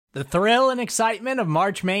The thrill and excitement of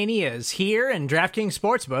March Mania is here, and DraftKings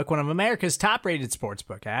Sportsbook, one of America's top-rated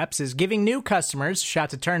sportsbook apps, is giving new customers a shot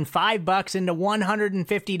to turn $5 into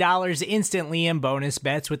 $150 instantly in bonus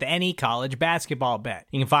bets with any college basketball bet.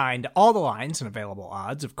 You can find all the lines and available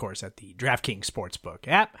odds, of course, at the DraftKings Sportsbook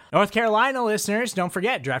app. North Carolina listeners, don't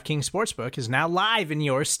forget, DraftKings Sportsbook is now live in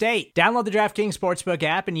your state. Download the DraftKings Sportsbook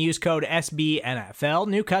app and use code SBNFL.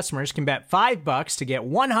 New customers can bet $5 to get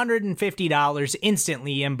 $150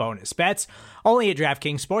 instantly in bonus bets, only at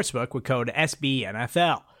DraftKings Sportsbook with code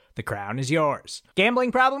SBNFL. The crown is yours.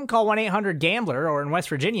 Gambling problem? Call 1-800-GAMBLER, or in West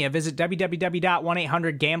Virginia, visit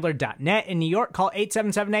www.1800gambler.net. In New York, call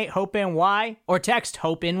 877-8-HOPE-NY or text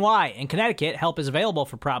HOPE-NY. In Connecticut, help is available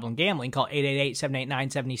for problem gambling. Call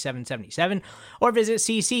 888-789-7777 or visit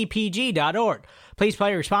ccpg.org. Please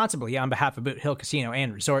play responsibly on behalf of Boot Hill Casino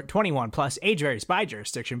and Resort. 21 plus, age varies by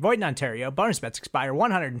jurisdiction. Void in Ontario. Bonus bets expire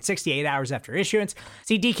 168 hours after issuance.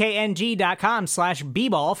 See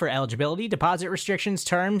dkng.com/bball for eligibility, deposit restrictions,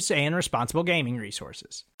 terms, and responsible gaming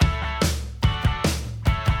resources.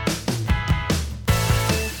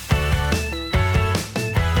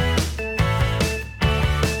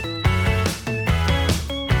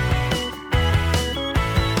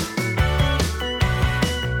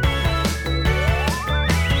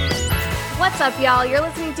 What's up, y'all? You're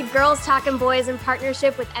listening to Girls Talkin Boys in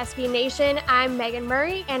partnership with SB Nation. I'm Megan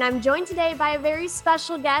Murray, and I'm joined today by a very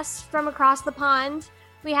special guest from across the pond.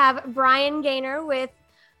 We have Brian Gaynor with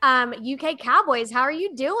UK Cowboys. How are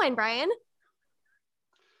you doing, Brian?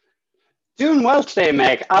 Doing well today,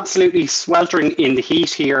 Meg. Absolutely sweltering in the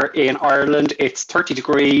heat here in Ireland. It's 30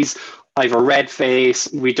 degrees. I have a red face.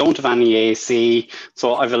 We don't have any AC,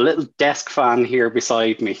 so I have a little desk fan here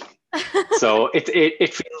beside me. So it feels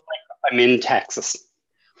like I'm in Texas.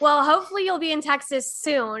 Well, hopefully you'll be in Texas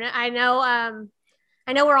soon. I know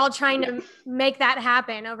we're all trying to make that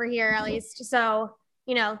happen over here, at least. So,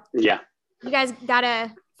 you guys got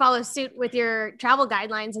to follow suit with your travel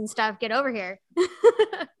guidelines and stuff. Get over here.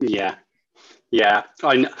 Yeah.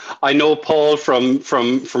 I know Paul from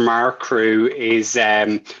our crew is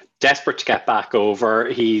desperate to get back over.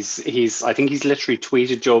 I think he's literally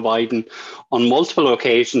tweeted Joe Biden on multiple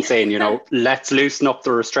occasions saying, let's loosen up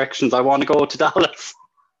the restrictions. I want to go to Dallas.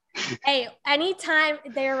 Hey, anytime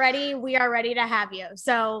they're ready, we are ready to have you.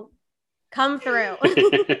 So come through.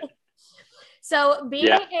 So being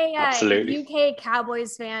a UK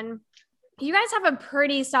Cowboys fan, you guys have a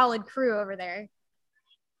pretty solid crew over there.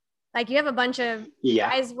 Like you have a bunch of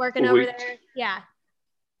guys working over there. Yeah.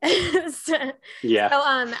 So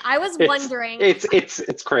I was wondering,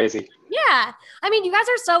 it's crazy. Yeah, I mean, you guys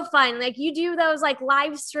are so fun. Like you do those like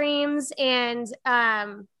live streams, and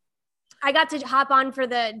I got to hop on for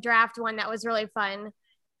the draft one. That was really fun,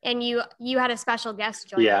 and you had a special guest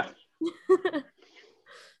join. Yeah.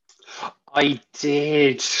 I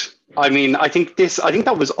did. I mean, I think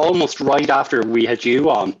that was almost right after we had you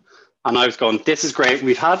on. And I was going, this is great.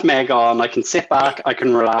 We've had Meg on. I can sit back. I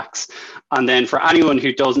can relax. And then for anyone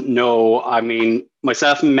who doesn't know, I mean,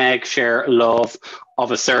 myself and Meg share a love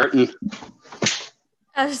of a certain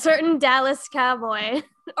Dallas Cowboy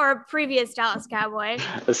or a previous Dallas Cowboy.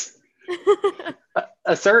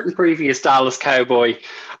 A certain previous Dallas Cowboy.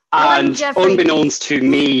 And unbeknownst to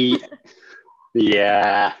me,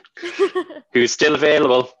 who's still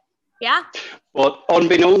available. Yeah. But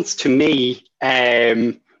unbeknownst to me,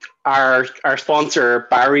 our sponsor,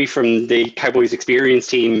 Barry from the Cowboys Experience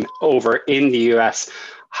team over in the US,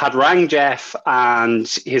 had rang Jeff and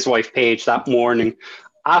his wife Paige that morning,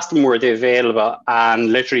 asked them were they available,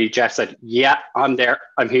 and literally Jeff said, yeah, I'm there.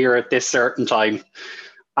 I'm here at this certain time.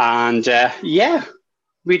 And we had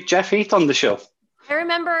Jeff Heath on the show. I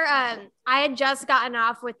remember I had just gotten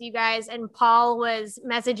off with you guys, and Paul was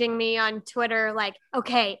messaging me on Twitter like,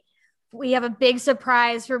 okay, we have a big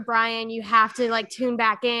surprise for Brian. You have to like tune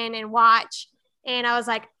back in and watch. And I was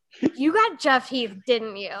like, you got Jeff Heath,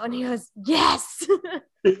 didn't you? And he goes, yes. So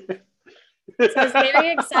I was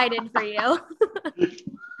very excited for you.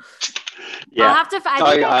 Yeah. I'll have to,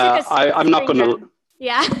 I'm not going to.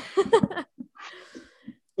 Yeah.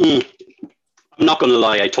 I'm not going to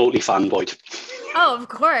lie. I totally fanboyed. Oh, of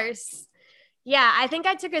course. Yeah. I think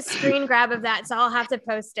I took a screen grab of that. So I'll have to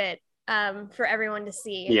post it. For everyone to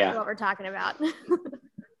see what we're talking about.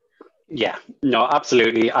 Yeah, no,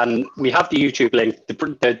 absolutely. And we have the YouTube link.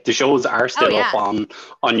 The shows are still up on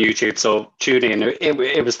YouTube, so tune in.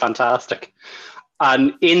 It was fantastic.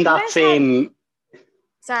 And in that same...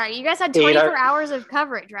 you guys had 24 hours of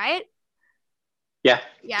coverage, right? Yeah,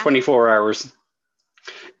 24 hours.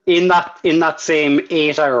 In that same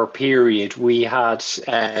 8-hour period, we had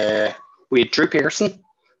Drew Pearson,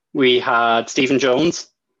 we had Stephen Jones,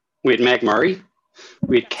 We had Meg Murray.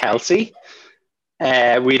 We had Kelsey. We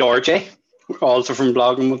had RJ, also from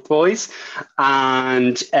Blogging with Boys.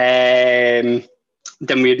 And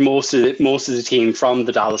then we had most of the team from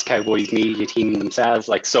the Dallas Cowboys media team themselves.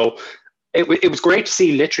 Like, so it was great to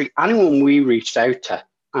see literally anyone we reached out to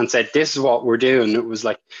and said, this is what we're doing. It was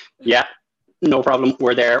like, yeah, no problem.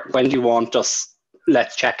 We're there. When do you want us?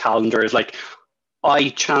 Let's check calendars. Like, I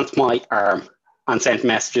chanced my arm and sent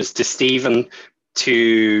messages to Stephen,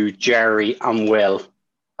 to Jerry and Will.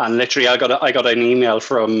 And literally I got an email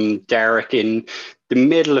from Derek in the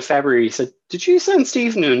middle of February. He said, did you send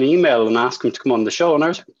Stephen an email and ask him to come on the show? And I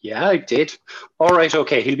was like, yeah, I did. All right,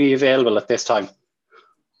 okay, he'll be available at this time.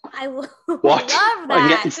 I love What? that. I'm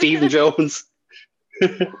getting Stephen Jones.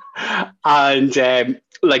 And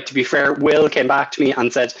like, to be fair, Will came back to me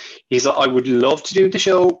and said, I would love to do the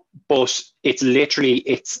show, but it's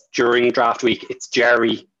during draft week. It's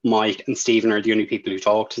Jerry, Mike and Stephen are the only people who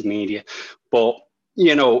talk to the media. But,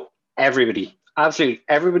 you know, absolutely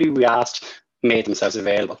everybody we asked made themselves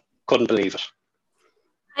available. Couldn't believe it.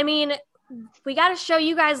 I mean, we got to show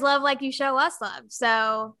you guys love like you show us love.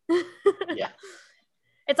 So yeah,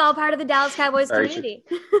 it's all part of the Dallas Cowboys Very community.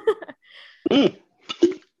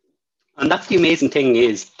 And that's the amazing thing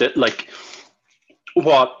is that, like,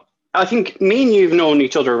 what I think me and you've known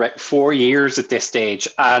each other about 4 years at this stage.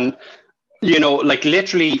 And, you know, like,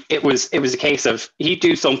 literally it was a case of he'd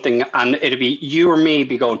do something and it'd be you or me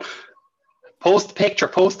be going, post the picture,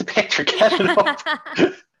 get it up.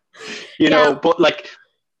 you know, but like,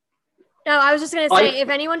 no, I was just going to say, if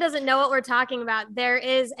anyone doesn't know what we're talking about,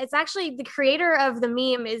 it's actually the creator of the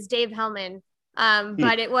meme is Dave Hellman.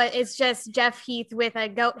 But it's just Jeff Heath with a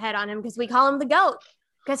goat head on him because we call him the goat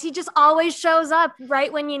because he just always shows up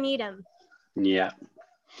right when you need him. Yeah,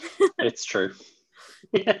 it's true.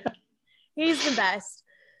 He's the best.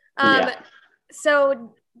 Yeah.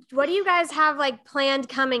 So what do you guys have like planned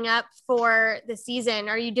coming up for the season?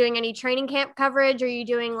 Are you doing any training camp coverage? Are you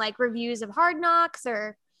doing like reviews of Hard Knocks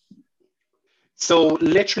or? So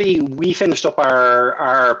literally we finished up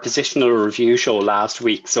our positional review show last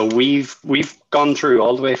week. So we've gone through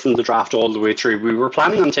all the way from the draft all the way through. We were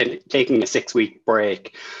planning on taking a 6-week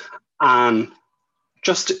break.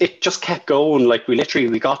 It just kept going. Like we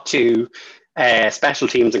got to special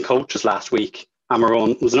teams and coaches last week and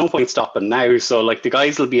there's no point stopping now. So like the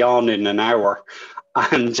guys will be on in an hour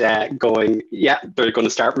and they're going to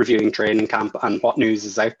start reviewing training camp and what news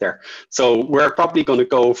is out there. So we're probably going to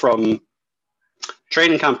go from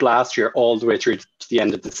training camp last year all the way through to the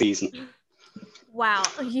end of the season. Wow.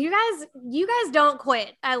 You guys don't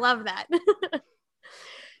quit. I love that.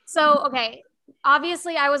 So, okay.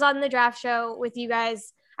 Obviously I was on the draft show with you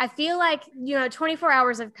guys. I feel like, 24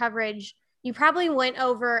 hours of coverage, you probably went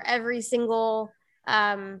over every single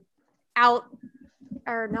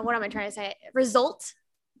result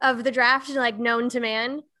of the draft, like known to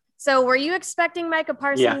man. So were you expecting Micah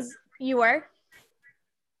Parsons? Yeah. You were?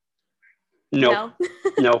 No,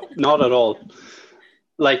 not at all.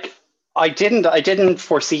 Like I didn't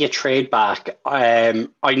foresee a trade back. I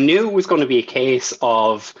knew it was going to be a case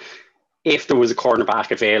of if there was a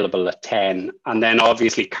cornerback available at 10, and then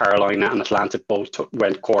obviously Carolina and Atlanta both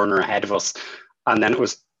went corner ahead of us, and then it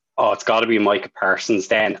was, it's got to be Micah Parsons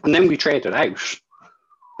then, and then we traded out. And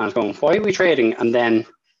I was going, why are we trading? And then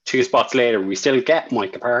 2 spots later, we still get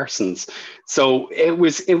Micah Parsons. So it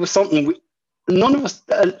was something. None of us,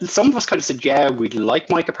 some of us kind of said, yeah, we'd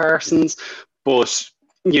like Micah Parsons, but,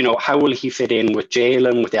 how will he fit in with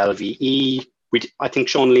Jalen, with LVE? I think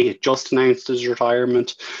Sean Lee had just announced his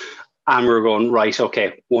retirement, and we were going, right,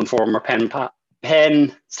 okay, one former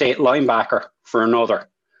Penn State linebacker for another.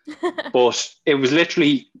 But it was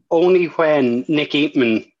literally only when Nick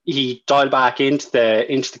Eatman, he dialed back into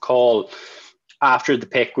the call after the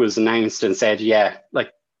pick was announced and said, yeah,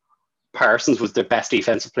 like, Parsons was the best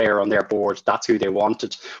defensive player on their board. That's who they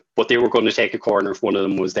wanted, but they were going to take a corner if one of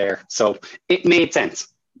them was there. So it made sense.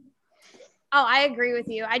 Oh, I agree with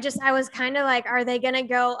you. I was kind of like, are they going to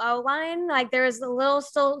go O-line? Like there was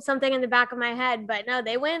still something in the back of my head, but no,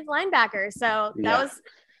 they went linebacker. So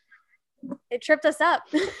it tripped us up.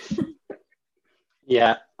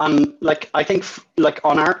 Yeah. Like, I think like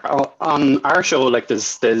on our show, like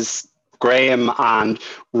there's Graham and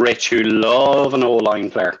Rich who love an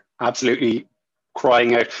O-line player. Absolutely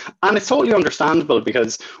crying out. And it's totally understandable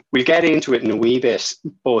because we'll get into it in a wee bit,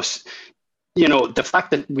 but the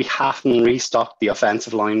fact that we haven't restocked the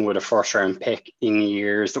offensive line with a first round pick in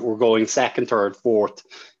years, that we're going 2nd, 3rd, 4th,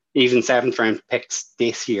 even 7th round picks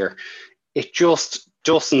this year, it just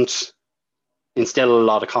doesn't instill a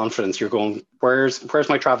lot of confidence. You're going, where's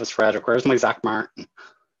my Travis Frederick? Where's my Zach Martin?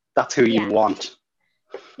 That's who you want.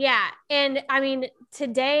 Yeah. And I mean,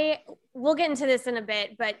 today, we'll get into this in a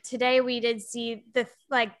bit, but today we did see the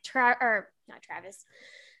not Travis,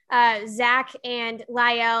 Zach and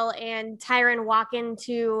Lyell and Tyron walk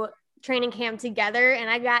into training camp together, and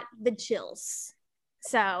I got the chills.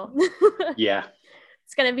 So Yeah.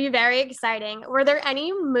 it's going to be very exciting. Were there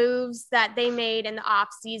any moves that they made in the off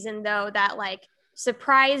season though that like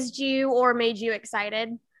surprised you or made you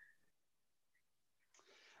excited?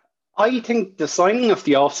 I think the signing of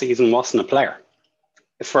the offseason wasn't a player.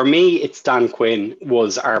 For me, it's Dan Quinn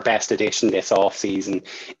was our best addition this offseason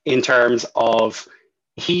in terms of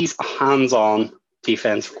he's a hands-on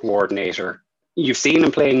defensive coordinator. You've seen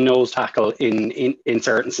him playing nose tackle in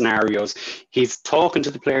certain scenarios. He's talking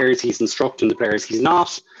to the players, he's instructing the players. He's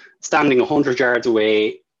not standing 100 yards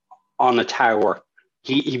away on a tower.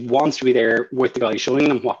 He wants to be there with the guys, showing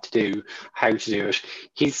them what to do, how to do it.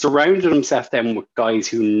 He's surrounded himself then with guys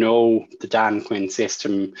who know the Dan Quinn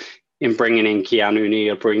system in bringing in Keanu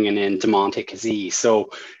Neal, bringing in DeMonte Kazee. So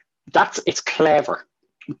it's clever.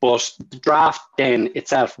 But the draft then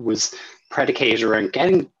itself was predicated around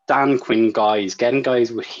getting Dan Quinn guys, getting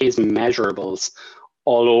guys with his measurables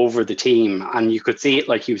all over the team. And you could see it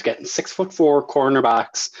like he was getting 6'4"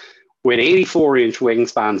 cornerbacks with 84-inch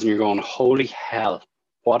wingspans, and you're going, holy hell,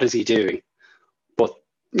 what is he doing? But,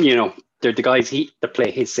 they're the guys that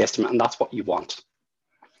play his system, and that's what you want.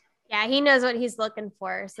 Yeah, he knows what he's looking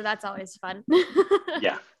for, so that's always fun.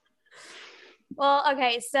 Yeah. Well,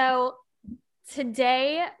 okay, so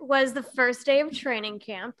today was the first day of training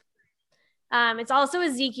camp. It's also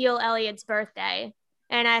Ezekiel Elliott's birthday,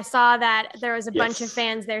 and I saw that there was a bunch of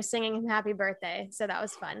fans there singing him happy birthday, so that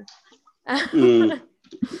was fun.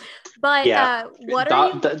 But yeah,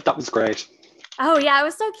 that was great. Oh yeah, it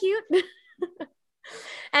was so cute.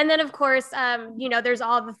 And then of course, there's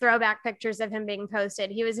all the throwback pictures of him being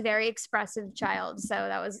posted. He was a very expressive child, so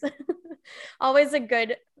that was always a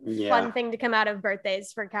good, fun thing to come out of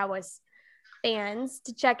birthdays for Cowboys fans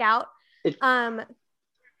to check out. It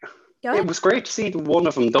was great to see the one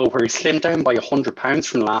of them though, where he slimmed down by 100 pounds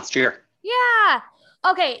from last year. Yeah.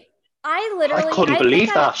 Okay. I couldn't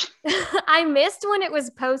believe that. I missed when it was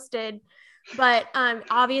posted, but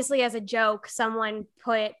obviously as a joke, someone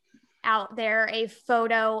put out there a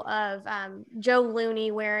photo of Joe Looney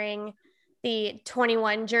wearing the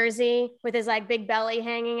 21 jersey with his like big belly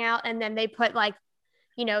hanging out, and then they put like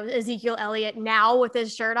Ezekiel Elliott now with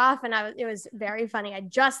his shirt off, and it was very funny. I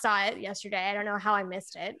just saw it yesterday. I don't know how I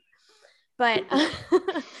missed it, but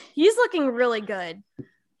he's looking really good.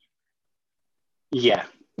 Yeah,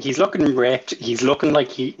 he's looking ripped. He's looking like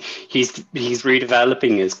he's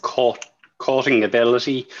redeveloping his cutting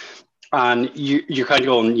ability. And you're kind of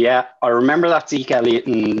going, yeah, I remember that Zeke Elliott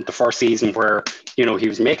in the first season where, he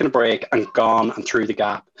was making a break and gone and through the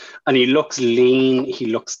gap. And he looks lean. He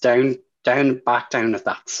looks back down at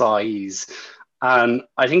that size. And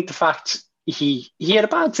I think the fact he had a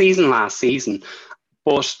bad season last season,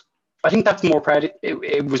 but I think that's more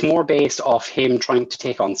it was more based off him trying to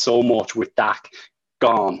take on so much with Dak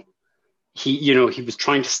gone. He was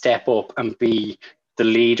trying to step up and be the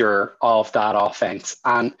leader of that offense.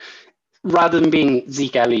 And rather than being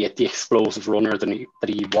Zeke Elliott, the explosive runner that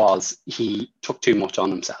he was, he took too much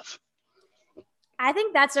on himself. I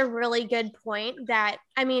think that's a really good point that,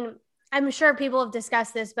 I mean, I'm sure people have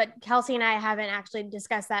discussed this, but Kelsey and I haven't actually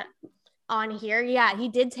discussed that on here. Yeah, he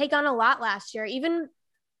did take on a lot last year. Even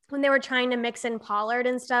when they were trying to mix in Pollard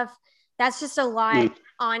and stuff, that's just a lot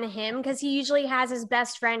on him because he usually has his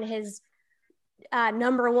best friend, his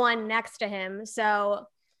number one next to him. So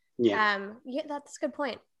yeah, that's a good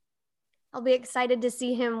point. I'll be excited to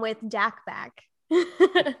see him with Dak back.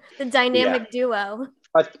 The dynamic duo.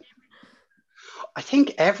 I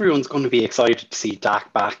think everyone's going to be excited to see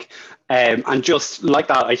Dak back. And just like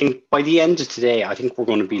that, I think by the end of today, I think we're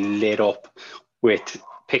going to be lit up with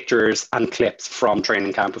pictures and clips from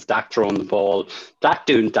training camp of Dak throwing the ball, Dak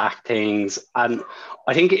doing Dak things. And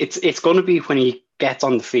I think it's going to be when he gets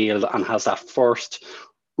on the field and has that first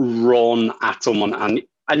run at someone. And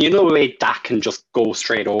the way Dak can just go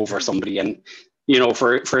straight over somebody. And,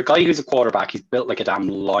 for a guy who's a quarterback, he's built like a damn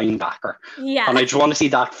linebacker. Yeah. And I just want to see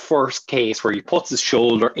that first case where he puts his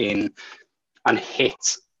shoulder in and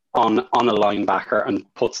hits on a linebacker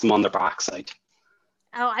and puts them on their backside.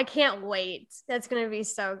 Oh, I can't wait. That's going to be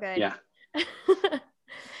so good. Yeah.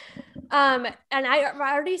 And I've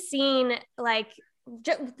already seen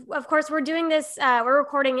of course we're doing this, we're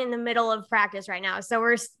recording in the middle of practice right now. So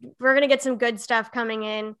we're going to get some good stuff coming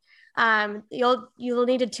in. You'll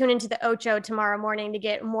need to tune into the Ocho tomorrow morning to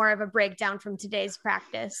get more of a breakdown from today's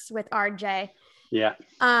practice with RJ. Yeah.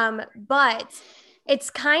 But It's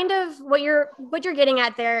kind of what you're getting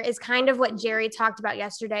at there is kind of what Jerry talked about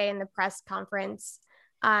yesterday in the press conference,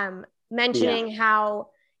 mentioning how,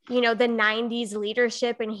 you know, the 90s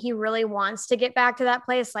leadership, and he really wants to get back to that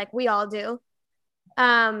place like we all do.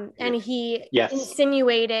 And he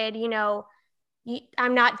insinuated, you know,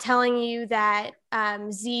 I'm not telling you that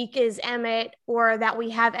Zeke is Emmett or that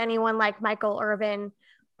we have anyone like Michael Irvin,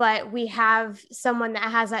 but we have someone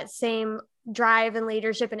that has that same drive and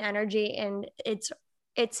leadership and energy, and it's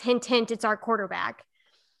hint, it's our quarterback.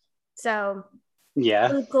 So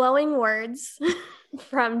some glowing words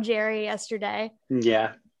from Jerry yesterday.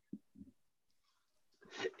 Yeah.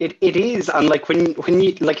 It is, and like when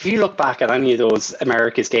you like, if you look back at any of those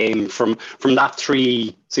America's game from that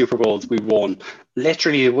 3 Super Bowls we won,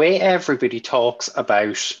 literally the way everybody talks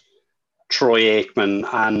about Troy Aikman,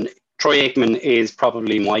 and Troy Aikman is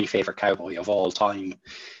probably my favorite Cowboy of all time.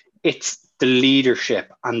 It's the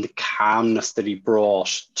leadership and the calmness that he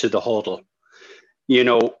brought to the huddle. You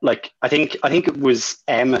know, like I think it was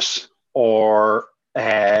Emmett or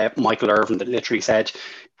Michael Irvin that literally said,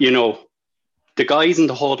 you know, the guys in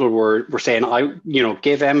the huddle were saying,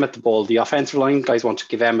 give Emmett the ball. The offensive line guys want to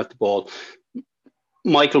give Emmett the ball.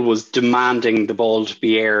 Michael was demanding the ball to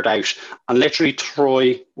be aired out. And literally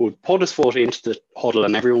Troy would put his foot into the huddle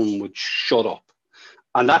and everyone would shut up.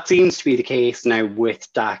 And that seems to be the case now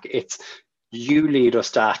with Dak. It's, you lead us,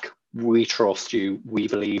 Dak. We trust you. We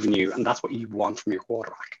believe in you. And that's what you want from your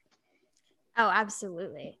quarterback. Oh,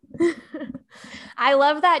 absolutely. I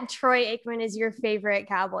love that Troy Aikman is your favorite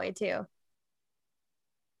Cowboy too.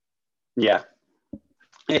 Yeah,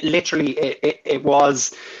 it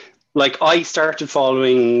was like, I started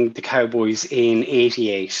following the Cowboys in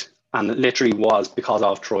 '88, and it literally was because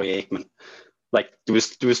of Troy Aikman. Like there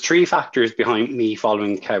was 3 factors behind me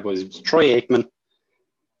following the Cowboys. It was Troy Aikman,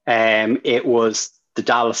 it was the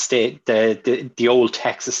Dallas state, the old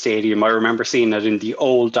Texas stadium. I remember seeing it in the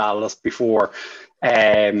old Dallas before,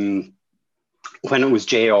 when it was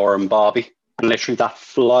JR and Bobby, and literally that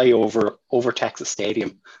flyover over Texas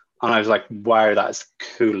Stadium. And I was like, wow, that is the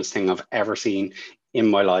coolest thing I've ever seen in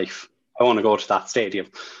my life. I want to go to that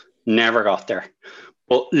stadium. Never got there.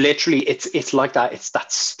 But literally, it's like that. It's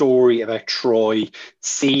that story about Troy,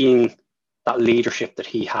 seeing that leadership that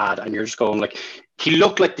he had. And you're just going like, he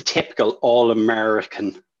looked like the typical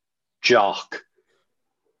all-American jock,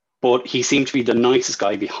 but he seemed to be the nicest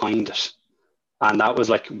guy behind it. And that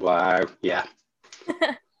was like, wow, yeah.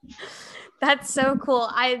 That's so cool.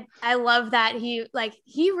 I love that he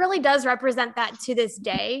really does represent that to this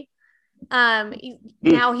day. Now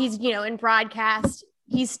he's, you know, in broadcast,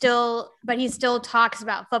 he still talks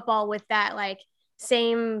about football with that like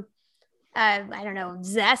same, I don't know,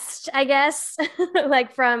 zest, I guess,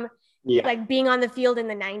 like from like being on the field in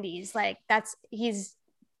the 90s. Like he's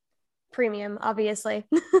premium, obviously.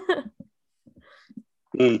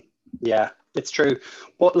 Yeah. It's true.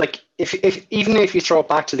 But like, if even if you throw it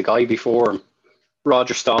back to the guy before him,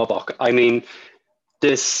 Roger Staubach, I mean,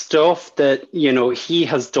 the stuff that, you know, he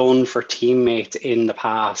has done for teammates in the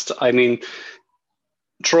past. I mean,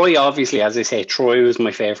 Troy, obviously, as I say, Troy was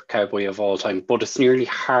my favorite Cowboy of all time, but it's nearly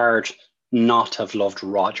hard not to have loved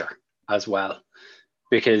Roger as well,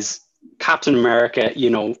 because Captain America, you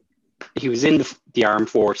know, he was in the armed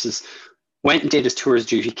forces, went and did his tour's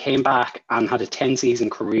duty, came back and had a 10-season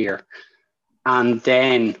career, and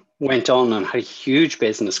then went on and had a huge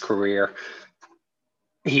business career.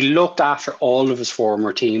 He looked after all of his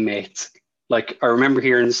former teammates. Like, I remember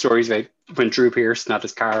hearing the stories about when Drew Pearson had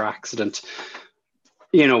his car accident,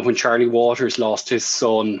 you know, when Charlie Waters lost his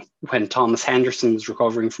son, when Thomas Henderson was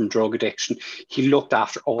recovering from drug addiction. He looked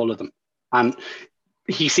after all of them. And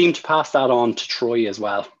he seemed to pass that on to Troy as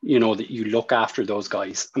well, you know, that you look after those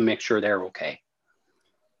guys and make sure they're okay.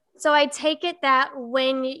 So I take it that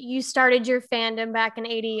when you started your fandom back in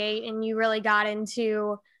 '88 and you really got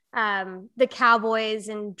into the Cowboys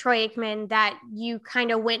and Troy Aikman, that you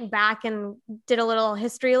kind of went back and did a little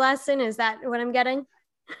history lesson. Is that what I'm getting?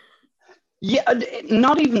 Yeah,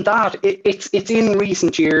 not even that. It's in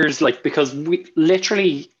recent years, like, because we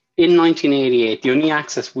literally in 1988, the only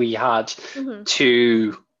access we had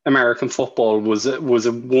to American football was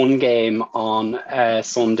a one game on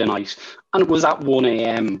Sunday night, and it was at 1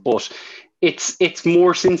 a.m. But it's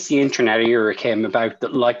more since the internet era came about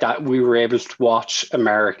that, like, that we were able to watch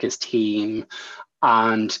America's team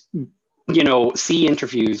and, you know, see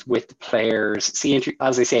interviews with the players,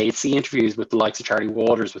 as I say, see interviews with the likes of Charlie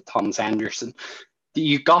Waters, with Thomas Henderson.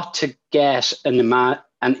 You got to get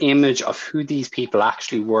an image of who these people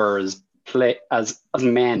actually were as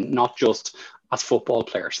men, not just as football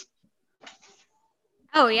players.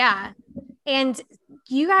 Oh yeah, And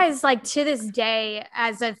you guys, like, to this day,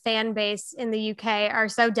 as a fan base in the UK, are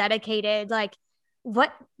so dedicated. Like,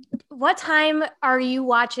 what time are you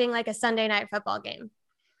watching like a Sunday night football game?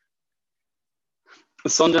 The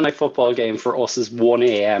Sunday night football game for us is 1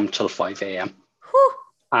 a.m. till 5 a.m. Whew.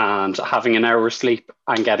 and having an hour's sleep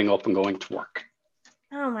and getting up and going to work.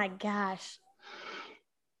 Oh my gosh.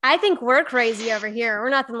 I think we're crazy over here. We're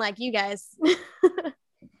nothing like you guys.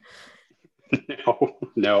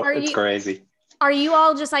 No, it's crazy. Are you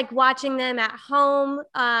all just like watching them at home?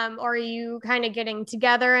 Or are you kind of getting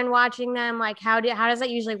together and watching them? Like, how does that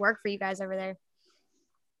usually work for you guys over there?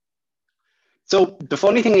 So the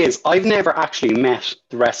funny thing is, I've never actually met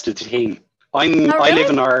the rest of the team. I live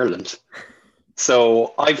in Ireland,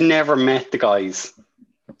 so I've never met the guys.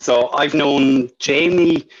 So I've known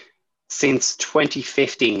Jamie since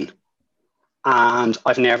 2015, and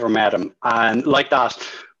I've never met him. And like that,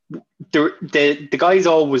 the guys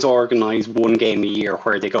always organise one game a year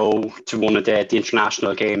where they go to one of the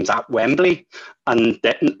international games at Wembley, and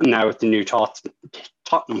now at the new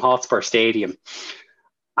Tottenham Hotspur Stadium.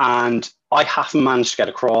 And I haven't managed to get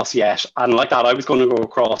across yet. And like that, I was going to go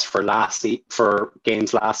across for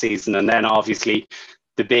games last season, and then obviously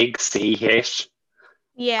the big C hit.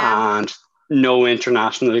 Yeah. And no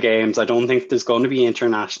international games. I don't think there's going to be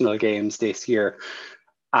international games this year.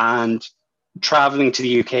 And traveling to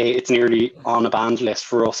the UK, it's nearly on a banned list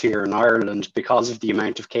for us here in Ireland because of the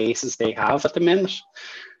amount of cases they have at the minute.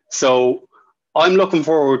 So I'm looking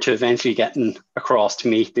forward to eventually getting across to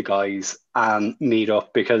meet the guys and meet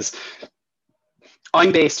up, because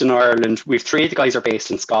I'm based in Ireland. We've 3 of the guys are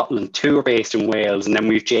based in Scotland, 2 are based in Wales, and then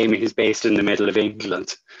we've Jamie who's based in the middle of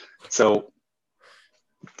England. So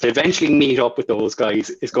to eventually meet up with those guys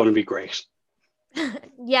is going to be great.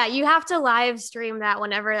 Yeah, you have to live stream that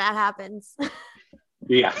whenever that happens.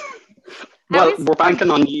 Yeah. Well, we're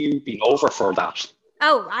banking on you being over for that.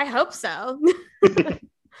 Oh, I hope so.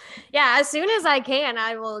 Yeah, as soon as I can,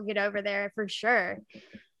 I will get over there for sure.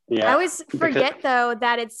 Yeah. I always forget though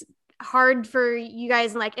that it's hard for you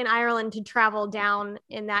guys like in Ireland to travel down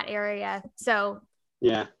in that area. So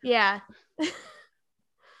yeah.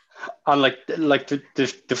 And like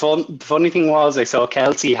the funny thing was, I saw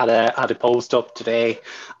Kelsey had a post up today,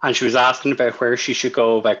 and she was asking about where she should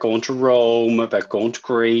go, about going to Rome, about going to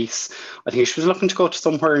Greece. I think she was looking to go to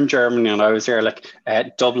somewhere in Germany, and I was there like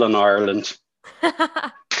Dublin, Ireland.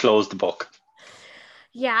 Close the book.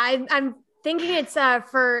 Yeah, I'm thinking it's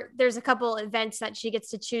there's a couple events that she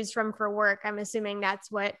gets to choose from for work. I'm assuming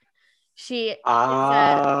that's what she is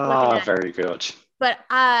looking at. Very good. But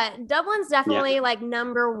Dublin's definitely like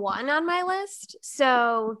number 1 on my list,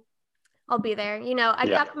 so I'll be there. You know,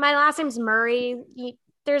 got my last name's Murray.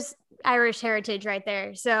 There's Irish heritage right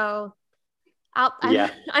there, so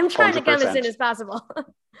I'm trying 100%. To come as soon as possible.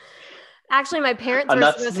 Actually, my parents. And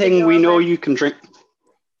that's the thing, we know you can drink.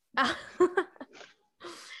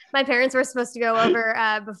 My parents were supposed to go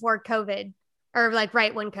over before COVID, or like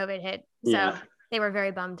right when COVID hit, so they were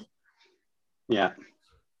very bummed. Yeah.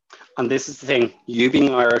 And this is the thing, you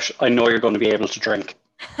being Irish, I know you're going to be able to drink.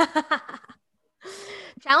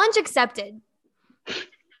 Challenge accepted.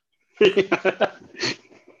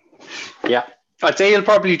 Yeah. I'd say you'll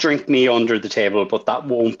probably drink me under the table, but that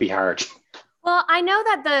won't be hard. Well, I know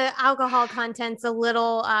that the alcohol content's a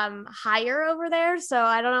little higher over there, so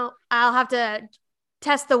I don't know. I'll have to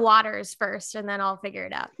test the waters first, and then I'll figure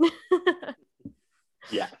it out.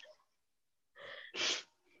 Yeah.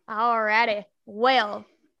 Alrighty. Well,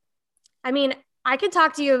 I mean, I could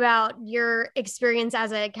talk to you about your experience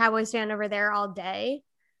as a Cowboys fan over there all day.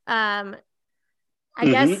 I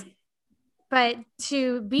guess, but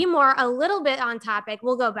to be a little bit on topic,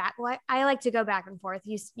 we'll go back. Well, I like to go back and forth.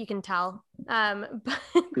 You can tell. But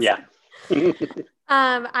yeah.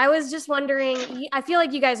 I was just wondering, I feel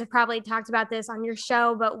like you guys have probably talked about this on your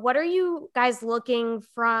show, but what are you guys looking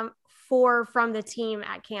from the team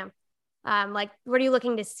at camp? Like, what are you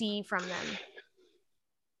looking to see from them?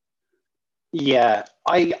 Yeah,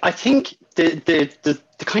 I think the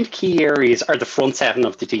kind of key areas are the front 7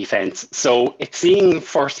 of the defense. So it's seeing,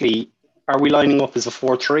 firstly, are we lining up as a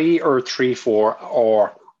 4-3 or a 3-4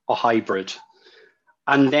 or a hybrid?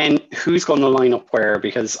 And then who's going to line up where?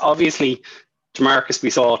 Because obviously, DeMarcus we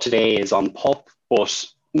saw today is on pup, but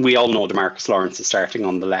we all know DeMarcus Lawrence is starting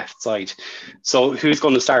on the left side. So who's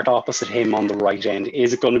going to start opposite him on the right end?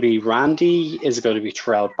 Is it going to be Randy? Is it going to be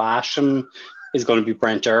Terrell Basham? Is it going to be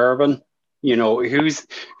Brent Urban? You know, who's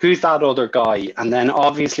that other guy? And then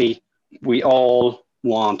obviously we all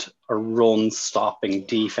want a run-stopping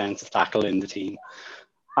defensive tackle in the team.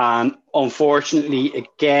 And unfortunately,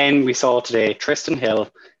 again, we saw today Tristan Hill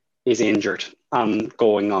is injured. and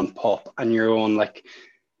going on PUP, and you're going like,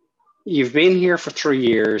 you've been here for 3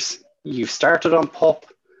 years, you've started on PUP,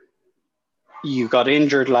 you got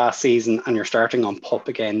injured last season, and you're starting on PUP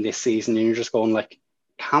again this season, and you're just going like,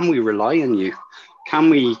 can we rely on you? Can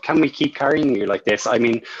we keep carrying you like this? I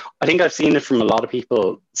mean, I think I've seen it from a lot of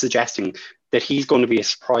people suggesting that he's going to be a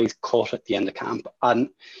surprise cut at the end of camp. And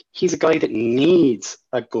he's a guy that needs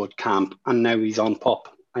a good camp. And now he's on PUP,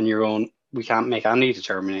 and you're on, we can't make any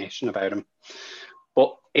determination about him.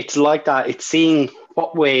 But it's like that. It's seeing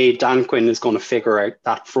what way Dan Quinn is going to figure out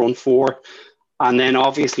that front four. And then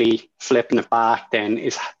obviously flipping it back then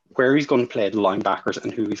is where he's going to play the linebackers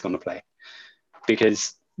and who he's going to play.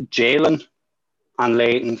 Because Jalen and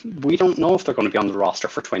Leighton, we don't know if they're going to be on the roster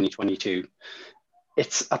for 2022.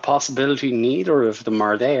 It's a possibility neither of them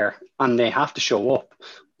are there, and they have to show up.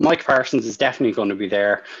 Mike Parsons is definitely going to be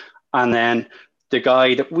there. And then the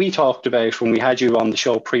guy that we talked about when we had you on the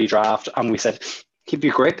show pre-draft, and we said he'd be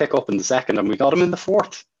a great pickup in the second, and we got him in the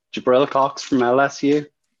fourth. Jabril Cox from LSU.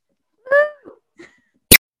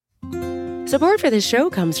 Support for this show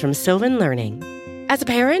comes from Sylvan Learning. As a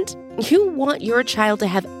parent, you want your child to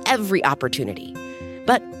have every opportunity,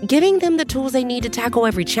 but giving them the tools they need to tackle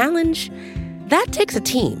every challenge, that takes a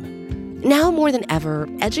team. Now more than ever,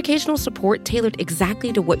 educational support tailored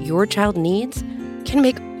exactly to what your child needs can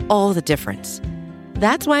make all the difference.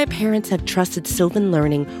 That's why parents have trusted Sylvan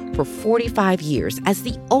Learning for 45 years as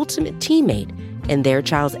the ultimate teammate in their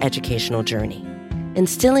child's educational journey,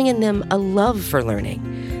 instilling in them a love for learning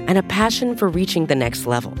and a passion for reaching the next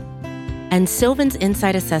level. And Sylvan's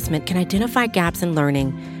Insight Assessment can identify gaps in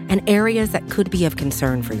learning and areas that could be of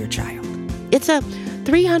concern for your child. It's a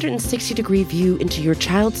 360-degree view into your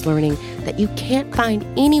child's learning that you can't find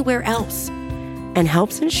anywhere else, and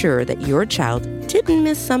helps ensure that your child didn't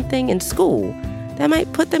miss something in school that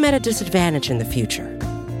might put them at a disadvantage in the future.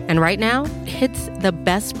 And right now, it's the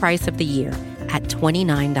best price of the year at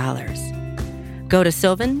 $29. Go to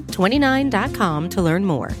sylvan29.com to learn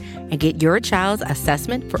more and get your child's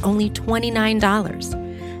assessment for only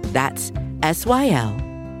 $29. That's SYLVAN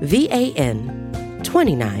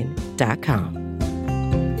 29.com.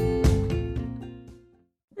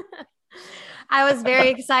 I was very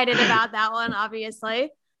excited about that one, obviously.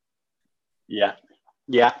 Yeah.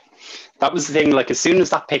 That was the thing. Like, as soon as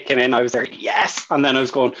that pick came in, I was there, yes. And then I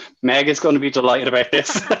was going, Meg is going to be delighted about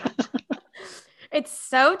this. It's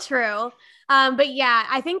so true. But yeah,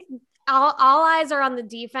 I think all eyes are on the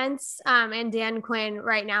defense and Dan Quinn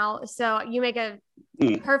right now. So you make a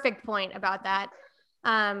perfect point about that.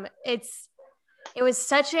 It was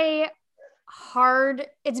such it's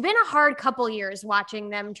been a hard couple years watching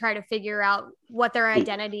them try to figure out what their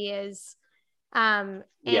identity is.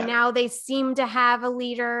 Now they seem to have a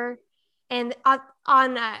leader and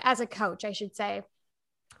as a coach, I should say,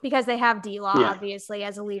 because they have D-Law obviously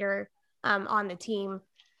as a leader on the team.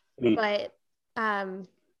 But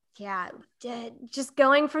just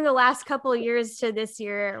going from the last couple of years to this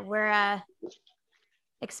year, we're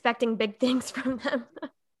expecting big things from them.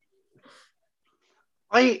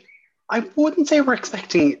 I wouldn't say we're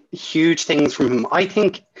expecting huge things from him. I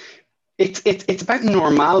think it's about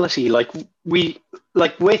normality. Like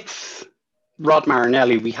with Rod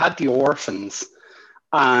Marinelli, we had the orphans,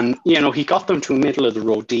 and he got them to a middle of the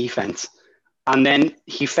road defense, and then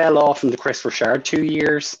he fell off in the Chris Richard 2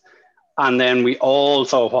 years, and then we all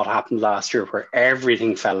saw what happened last year, where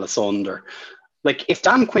everything fell asunder. Like, if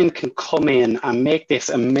Dan Quinn can come in and make this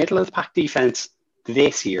a middle of the pack defense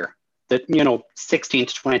this year, that 16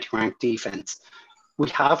 to 20 ranked defense, we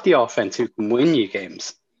have the offense who can win you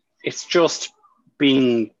games. It's just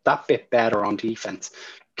being that bit better on defense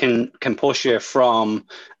can push you from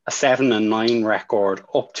a 7-9 record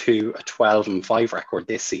up to a 12-5 record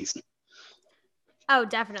this season. Oh,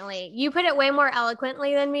 definitely. You put it way more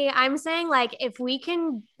eloquently than me. I'm saying, like, if we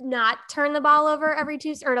can not turn the ball over every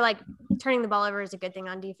turning the ball over is a good thing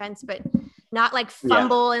on defense, but not like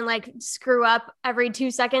fumble and like screw up every 2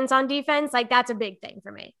 seconds on defense. Like, that's a big thing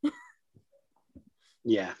for me.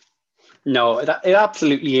 Yeah, no, it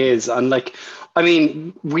absolutely is. And like, I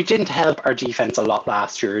mean, we didn't help our defense a lot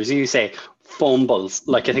last year. As you say, fumbles.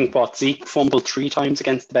 Like, I think Zeke fumbled 3 times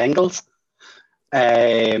against the Bengals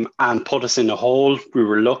and put us in a hole. We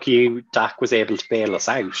were lucky Dak was able to bail us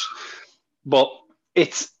out. But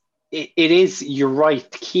it is, you're right.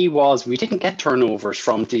 The key was we didn't get turnovers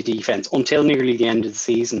from the defense until nearly the end of the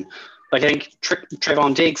season. Like, I think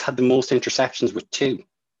Trevon Diggs had the most interceptions with 2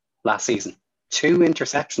 last season. 2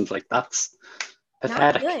 interceptions, like, that's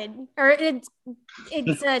pathetic. Not good. Or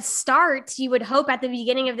it's a start you would hope at the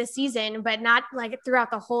beginning of the season, but not like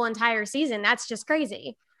throughout the whole entire season. That's just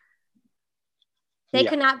crazy. they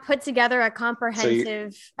could not put together a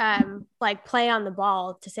comprehensive like play on the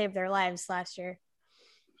ball to save their lives last year.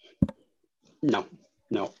 No.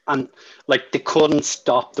 And like they couldn't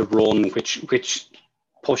stop the run, which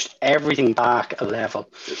pushed everything back a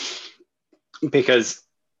level, because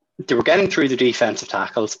they were getting through the defensive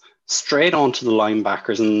tackles straight onto the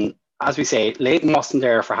linebackers. And as we say, Leighton wasn't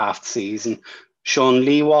there for half the season. Sean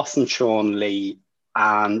Lee wasn't Sean Lee.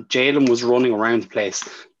 And Jalen was running around the place,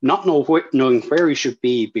 not knowing where he should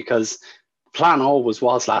be, because the plan always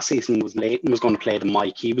was last season was Leighton was going to play the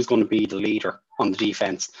mic. He was going to be the leader on the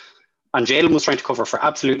defense. And Jalen was trying to cover for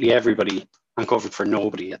absolutely everybody and covered for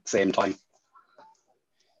nobody at the same time.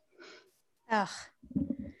 Ugh.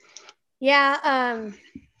 Yeah.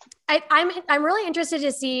 I'm really interested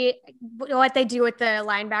to see what they do with the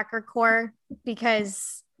linebacker core,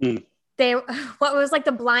 because what was like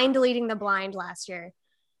the blind leading the blind last year.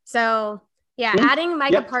 So yeah, adding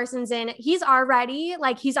Micah Parsons in, he's already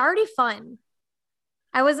fun.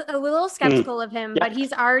 I was a little skeptical of him, but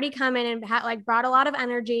he's already come in and brought a lot of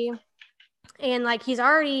energy, and like he's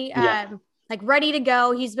already like ready to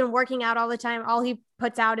go. He's been working out all the time. All he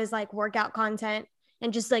puts out is like workout content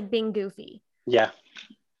and just like being goofy. Yeah.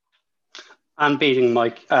 And beating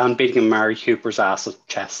Mari Cooper's ass at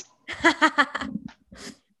chess.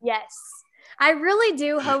 Yes. I really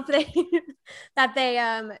do hope that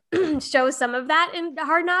they show some of that in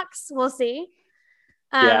Hard Knocks. We'll see.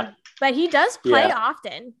 But he does play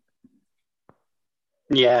often.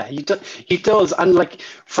 Yeah, he does. And like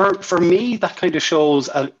for me, that kind of shows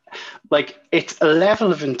it's a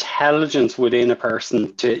level of intelligence within a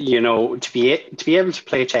person to be able to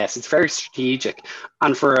play chess. It's very strategic.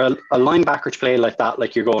 And for a linebacker to play like that,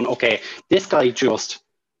 like you're going, okay, this guy just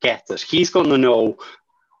gets it. He's going to know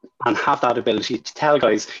and have that ability to tell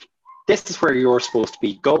guys, this is where you're supposed to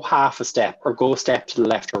be. Go half a step or go a step to the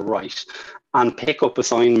left or right and pick up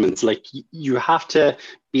assignments. Like you have to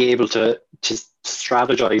be able to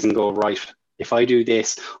strategize and go, right, if I do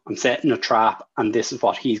this, I'm setting a trap and this is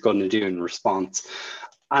what he's going to do in response.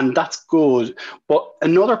 And that's good. But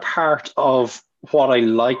another part of what I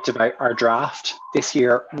liked about our draft this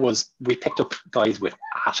year was we picked up guys with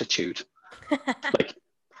attitude. Like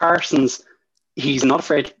Parsons, he's not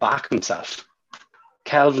afraid to back himself.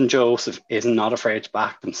 Kelvin Joseph is not afraid to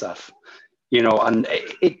back himself. And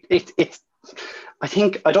it's I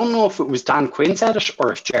think, I don't know if it was Dan Quinn said it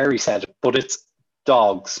or if Jerry said it, but it's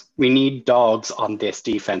dogs. We need dogs on this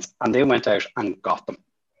defense. And they went out and got them.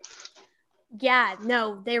 Yeah,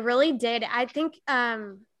 no, they really did. I think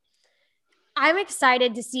I'm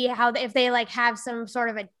excited to see if they have some sort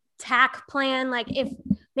of attack plan. Like if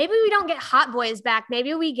maybe we don't get Hot Boys back,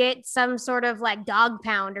 maybe we get some sort of dog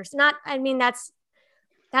pound or not. I mean, that's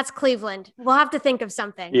Cleveland. We'll have to think of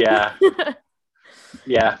something. Yeah.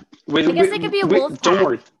 Yeah. I guess they could be a wolf pack. Don't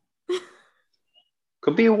worry.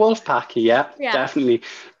 Could be a wolf pack, yeah, definitely.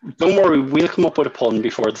 Don't worry, we'll come up with a pun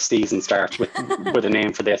before the season starts with a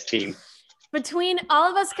name for this team. Between all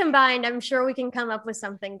of us combined, I'm sure we can come up with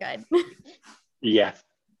something good. Yeah.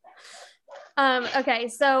 Okay,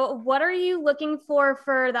 so what are you looking for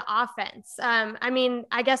the offense? I mean,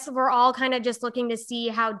 I guess we're all kind of just looking to see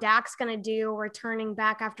how Dak's going to do returning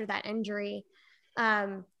back after that injury.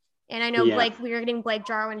 And I know we are getting Blake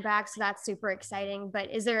Jarwin back, so that's super exciting. But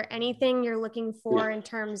is there anything you're looking for in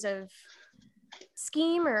terms of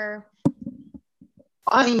scheme or?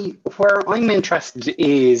 Where I'm interested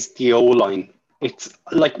is the O-line. It's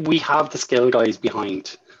like we have the skill guys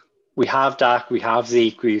behind. We have Dak, we have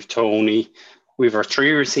Zeke, we have Tony, we have our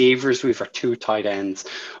 3 receivers, we have our 2 tight ends.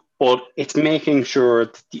 But it's making sure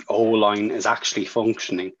that the O-line is actually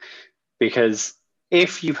functioning. Because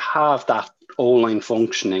if you have that O-line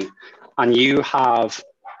functioning and you have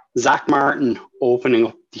Zach Martin opening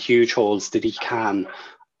up the huge holes that he can,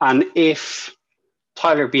 and if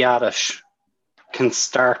Tyler Biadasz can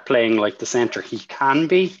start playing like the center he can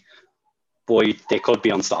be, boy, they could be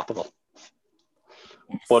unstoppable.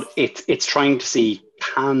 Yes. But it's trying to see,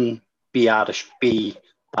 can Biadasz be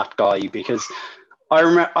that guy? Because I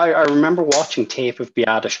remember watching tape of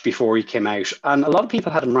Biadasz before he came out, and a lot of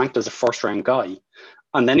people had him ranked as a first-round guy.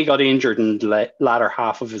 And then he got injured in the latter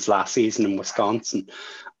half of his last season in Wisconsin,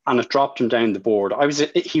 and it dropped him down the board.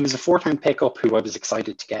 He was a 4-time pickup who I was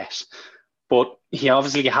excited to get, but he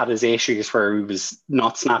obviously had his issues where he was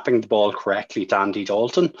not snapping the ball correctly to Andy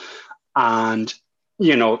Dalton, and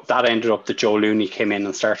that ended up that Joe Looney came in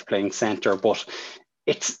and started playing center. But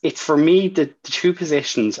it's for me the 2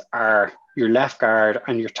 positions are your left guard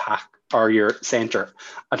and your center,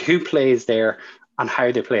 and who plays there and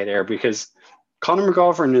how they play there, because Conor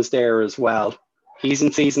McGovern is there as well. He's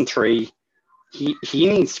in season 3. he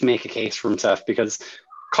needs to make a case for himself, because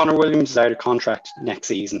Connor Williams is out of contract next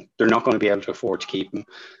season. They're not going to be able to afford to keep him.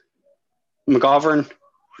 McGovern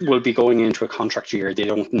will be going into a contract year. They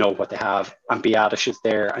don't know what they have. And Biadish is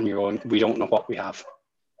there, and you're going, we don't know what we have.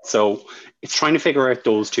 So it's trying to figure out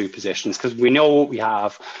those two positions, because we know what we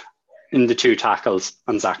have in the two tackles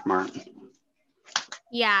and Zach Martin.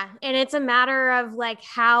 Yeah. And it's a matter of like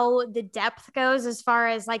how the depth goes, as far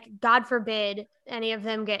as like, God forbid any of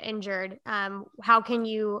them get injured. How can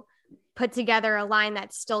you put together a line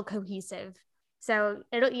that's still cohesive? So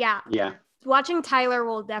yeah. Watching Tyler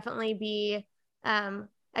will definitely be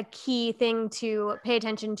a key thing to pay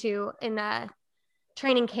attention to in the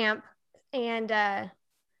training camp. And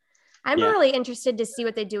I'm really interested to see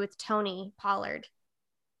what they do with Tony Pollard.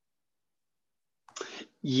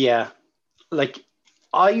 Yeah. Like,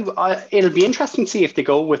 it'll be interesting to see if they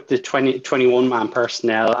go with the 21 man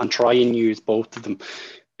personnel and try and use both of them,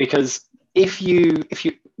 because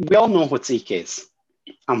we all know what Zeke is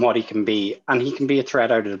and what he can be, and he can be a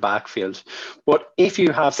threat out of the backfield. But if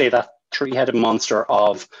you have, say, that three-headed monster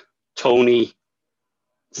of Tony,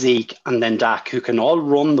 Zeke, and then Dak, who can all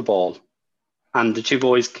run the ball, and the two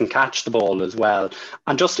boys can catch the ball as well,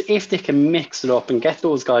 and just if they can mix it up and get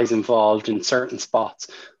those guys involved in certain spots,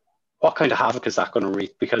 what kind of havoc is that going to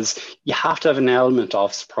wreak? Because you have to have an element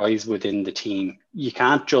of surprise within the team. You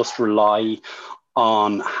can't just rely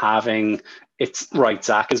on having it's right,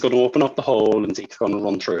 Zach is going to open up the hole and Zeke's going to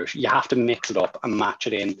run through it. You have to mix it up and match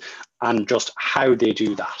it in, and just how they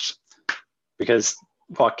do that. Because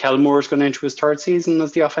Kelmore's going into his third season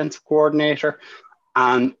as the offensive coordinator,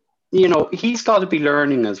 and he's got to be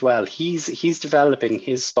learning as well. He's developing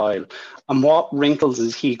his style. And what wrinkles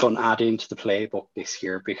is he going to add into the playbook this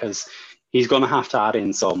year? Because he's going to have to add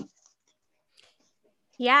in some.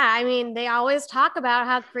 Yeah, I mean, they always talk about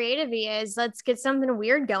how creative he is. Let's get something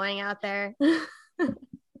weird going out there.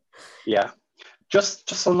 Yeah. Just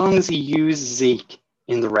so long as he used Zeke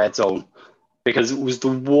in the red zone, because it was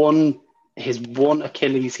his one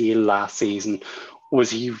Achilles heel last season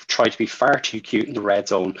was he tried to be far too cute in the red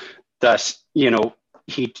zone, that,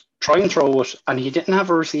 he'd try and throw it, and he didn't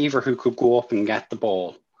have a receiver who could go up and get the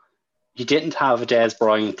ball. He didn't have a Des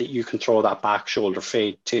Bryant that you can throw that back shoulder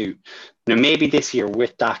fade to. Now, maybe this year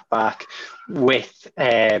with Dak back, with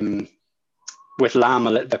Lamb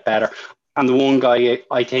a little bit better. And the one guy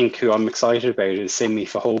I think who I'm excited about is Simi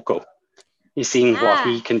Fehoko. He's seeing what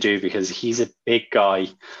he can do, because he's a big guy.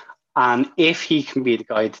 And if he can be the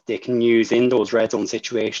guy that they can use in those red zone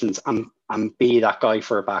situations and be that guy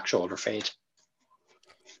for a back shoulder fade.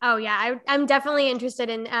 Oh, yeah. I'm definitely interested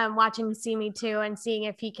in watching Simi too, and seeing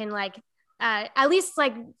if he can at least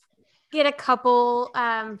get a couple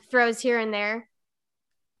throws here and there.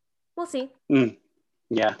 We'll see.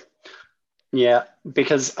 Yeah. Yeah,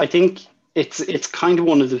 because I think it's kind of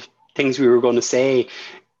one of the things we were going to say.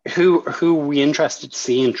 Who are we interested to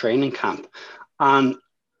see in training camp? And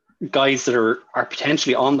guys that are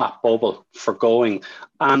potentially on that bubble for going.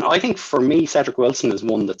 And I think for me, Cedric Wilson is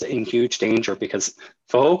one that's in huge danger, because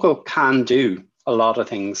Fehoko can do a lot of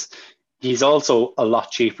things. He's also a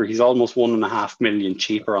lot cheaper. He's almost $1.5 million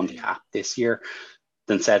cheaper on the cap this year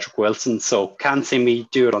than Cedric Wilson. So can Simi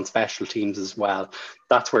do it on special teams as well?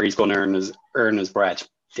 That's where he's going to earn his bread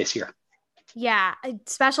this year. Yeah,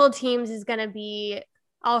 special teams is going to be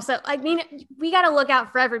also, I mean, we got to look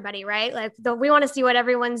out for everybody, right? We want to see what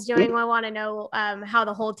everyone's doing. We want to know how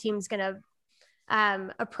the whole team's going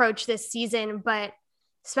to approach this season, but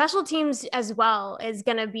special teams as well is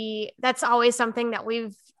going to be, that's always something that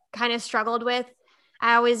we've kind of struggled with.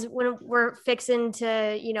 When we're fixing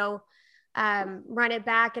to, run it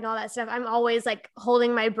back and all that stuff, I'm always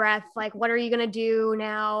holding my breath. What are you going to do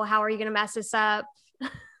now? How are you going to mess this up?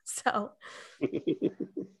 So.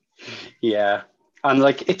 Yeah. And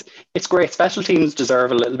it's great. Special teams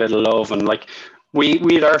deserve a little bit of love. And we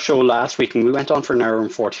had our show last week, and we went on for an hour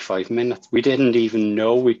and 45 minutes. We didn't even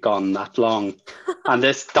know we'd gone that long. And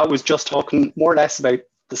that was just talking more or less about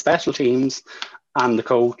the special teams and the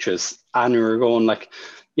coaches. And we were going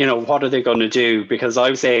what are they going to do? Because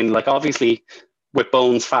I was saying, obviously with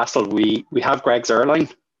Bones Fassel, we have Greg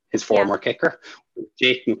Zerline, his former kicker,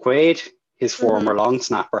 Jake McQuaid, his former long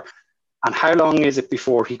snapper. And how long is it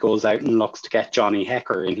before he goes out and looks to get Johnny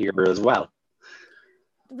Hecker in here as well?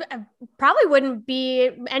 Probably wouldn't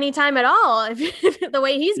be any time at all if the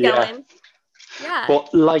way he's going. Yeah.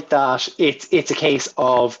 But like that, it's a case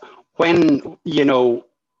of when,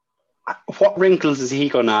 what wrinkles is he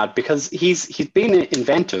going to add? Because he's been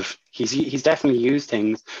inventive. He's definitely used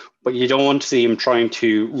things, but you don't want to see him trying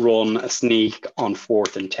to run a sneak on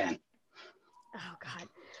 4th and 10. Oh God.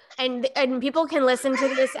 And people can listen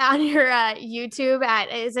to this on your YouTube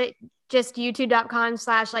at, is it just youtube.com/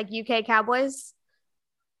 like UK Cowboys?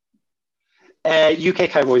 UK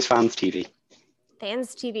Cowboys Fans TV.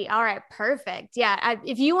 Fans TV. All right, perfect. Yeah,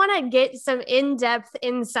 if you want to get some in-depth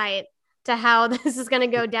insight to how this is going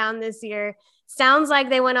to go down this year, sounds like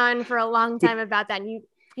they went on for a long time about that. And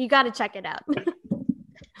you got to check it out.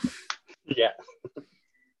 Yeah.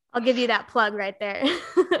 I'll give you that plug right there.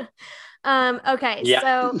 Okay, yeah.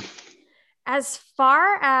 So as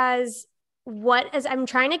far as I'm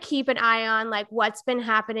trying to keep an eye on like what's been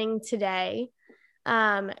happening today.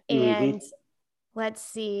 And let's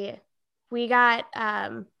see, we got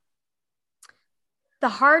the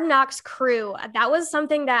Hard Knocks crew. That was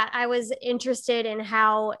something that I was interested in,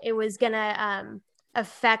 how it was going to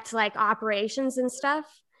affect like operations and stuff.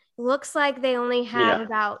 It looks like they only have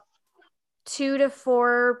about 2 to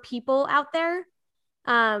 4 people out there.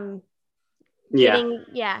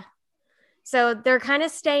 So they're kind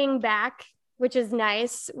of staying back, which is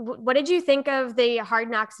nice. What did you think of the Hard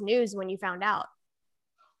Knocks news when you found out?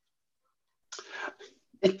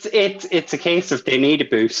 It's a case of they need a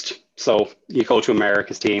boost. So you go to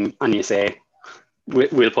America's team and you say,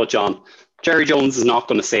 we'll put you on. Jerry Jones is not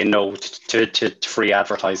going to say no to free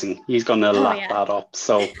advertising. He's going to lap that up.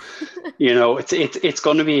 So, it's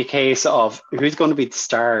going to be a case of who's going to be the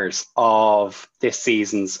stars of this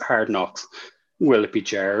season's Hard Knocks. Will it be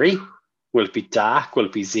Jerry? Will it be Dak? Will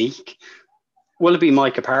it be Zeke? Will it be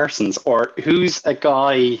Micah Parsons? Or who's a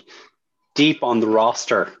guy deep on the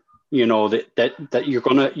roster, that you're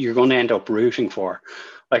gonna end up rooting for?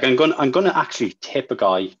 Like I'm gonna actually tip a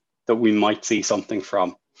guy that we might see something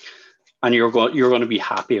from, and you're going to be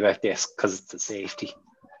happy about this because it's a safety,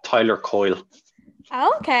 Tyler Coyle.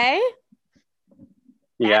 Okay.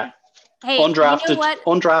 Yeah. Hey,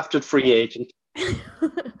 undrafted free agent.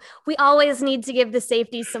 We always need to give the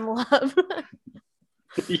safety some love.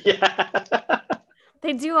 Yeah.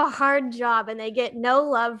 They do a hard job and they get no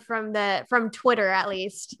love from Twitter, at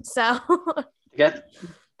least. So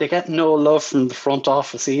they get no love from the front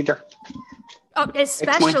office either. Oh,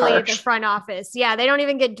 especially the front office. Yeah, they don't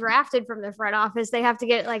even get drafted from the front office. They have to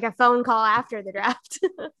get like a phone call after the draft.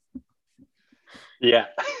 Yeah.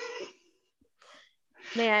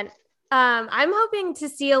 Man, I'm hoping to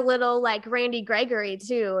see a little like Randy Gregory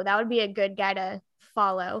too. That would be a good guy to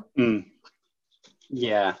follow.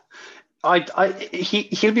 Yeah.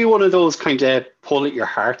 He'll be one of those kind of pull at your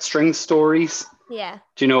heartstrings stories. Yeah.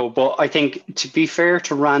 But I think, to be fair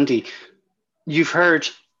to Randy, you've heard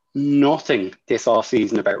nothing this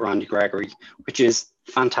offseason about Randy Gregory, which is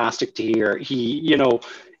fantastic to hear.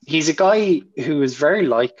 He's a guy who is very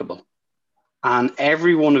likable, and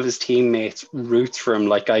every one of his teammates roots for him.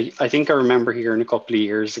 Like I think I remember hearing a couple of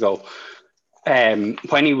years ago,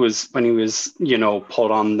 when he was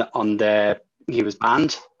put on the he was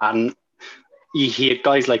banned, and he had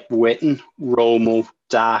guys like Witten, Romo,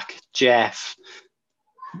 Dak, Jeff,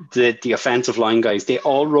 the offensive line guys. They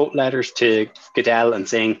all wrote letters to Goodell and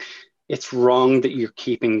saying, it's wrong that you're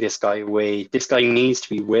keeping this guy away. This guy needs to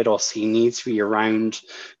be with us. He needs to be around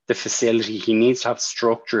the facility. He needs to have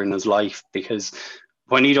structure in his life, because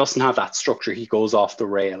when he doesn't have that structure, he goes off the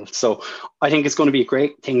rail. So I think it's going to be a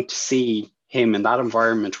great thing to see him in that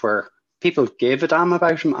environment where people give a damn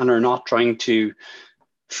about him and are not trying to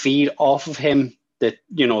feed off of him, that,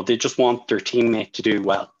 they just want their teammate to do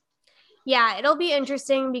well. Yeah, it'll be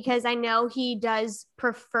interesting because I know he does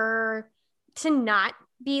prefer to not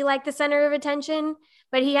be like the center of attention,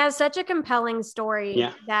 but he has such a compelling story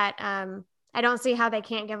that I don't see how they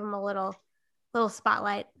can't give him a little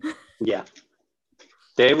spotlight. Yeah.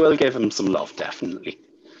 They will give him some love, definitely.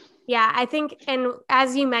 Yeah, I think, and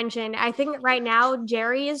as you mentioned, I think right now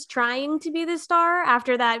Jerry is trying to be the star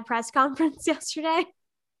after that press conference yesterday.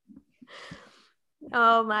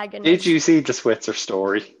 Oh my goodness. Did you see the Switzer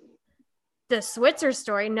story? The Switzer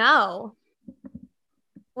story? No.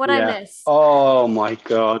 What I miss? Oh my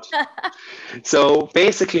God. So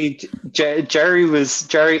basically, Jerry was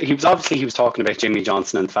talking about Jimmy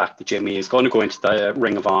Johnson and the fact that Jimmy is going to go into the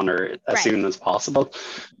Ring of Honor as soon as possible.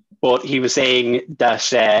 But he was saying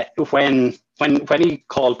that when he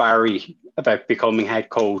called Barry about becoming head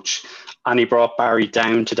coach, and he brought Barry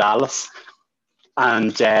down to Dallas,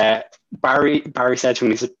 and Barry said to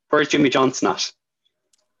him, he said, "Where's Jimmy Johnson at?"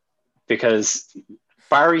 Because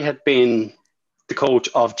Barry had been the coach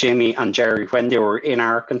of Jimmy and Jerry when they were in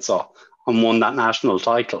Arkansas and won that national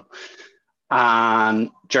title.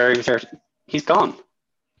 And Jerry said, "He's gone."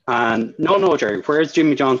 And no, Jerry, where's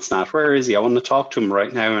Jimmy Johnson at? Where is he? I want to talk to him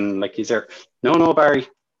right now. And like, he's there. No, Barry,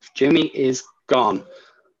 Jimmy is gone.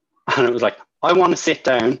 And it was like, I want to sit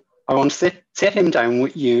down. I want to sit him down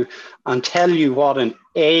with you and tell you what an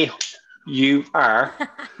A you are,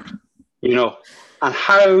 and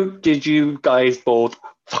how did you guys both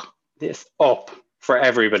fuck this up for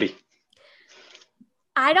everybody?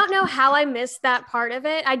 I don't know how I missed that part of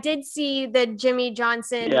it. I did see the Jimmy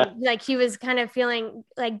Johnson, like he was kind of feeling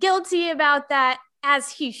like guilty about that, as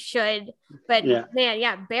he should. But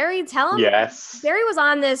man, Barry, tell him. Yes. Barry was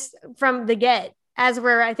on this from the get, as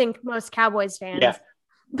were, I think, most Cowboys fans. Yeah.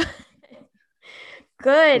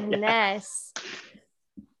 Goodness.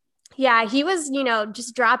 Yeah, he was,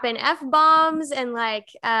 just dropping F-bombs and like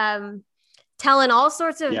telling all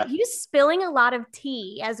sorts of, he was spilling a lot of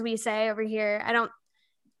tea, as we say over here. I don't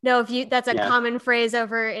know if that's a common phrase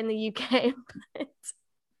over in the UK. But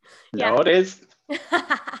no, it is. He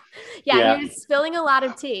was spilling a lot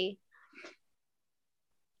of tea.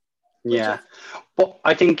 Yeah. But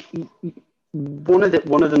I think one of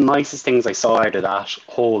the nicest things I saw out of that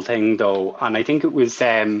whole thing, though, and I think it was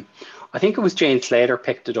Jane Slater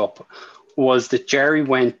picked it up, was that Jerry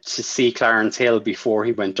went to see Clarence Hill before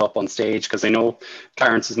he went up on stage, because I know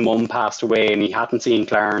Clarence's mum passed away and he hadn't seen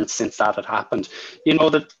Clarence since that had happened.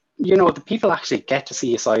 The people actually get to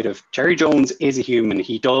see a side of Jerry Jones. Is a human.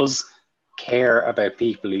 He does care about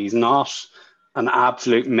people. He's not an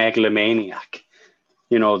absolute megalomaniac.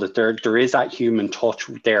 That there is that human touch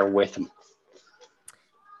there with him.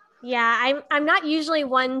 Yeah, I'm not usually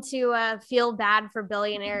one to feel bad for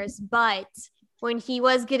billionaires, but when he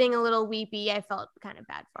was getting a little weepy, I felt kind of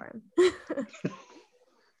bad for him.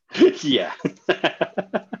 Yeah.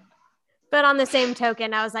 But on the same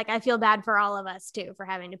token, I was like, I feel bad for all of us too, for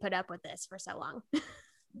having to put up with this for so long.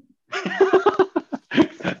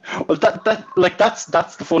 Well, that's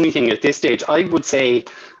the funny thing at this stage. I would say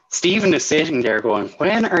Stephen is sitting there going,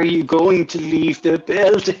 when are you going to leave the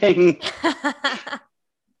building?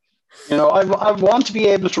 I want to be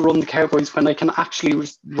able to run the Cowboys when I can actually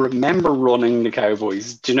remember running the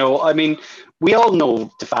Cowboys. We all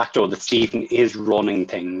know de facto that Stephen is running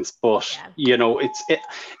things, but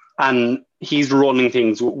and he's running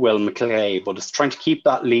things with Will McClay, but it's trying to keep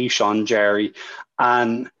that leash on Jerry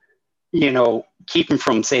and, keep him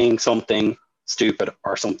from saying something stupid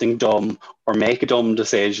or something dumb or make a dumb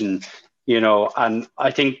decision. And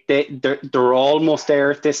I think they're almost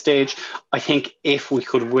there at this stage. I think if we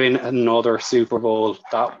could win another Super Bowl,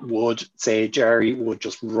 that would say Jerry would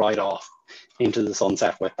just ride off into the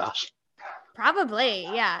sunset with that. Probably,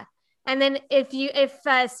 yeah. And then if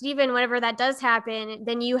Stephen, whenever that does happen,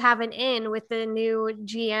 then you have an in with the new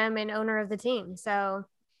GM and owner of the team. So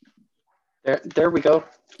there we go.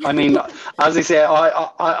 As I say,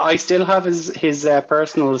 I still have his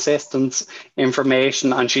personal assistant's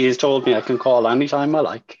information, and she has told me I can call anytime I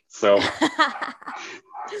like. So,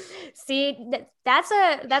 see, that's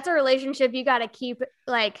a relationship you got to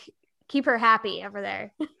keep her happy over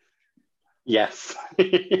there. Yes,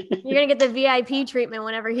 you're gonna get the VIP treatment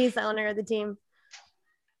whenever he's the owner of the team.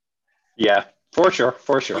 Yeah, for sure.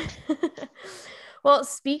 Well,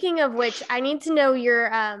 speaking of which, I need to know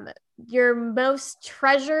your most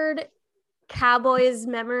treasured Cowboys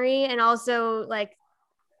memory, and also like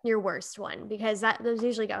your worst one, because those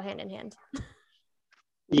usually go hand in hand.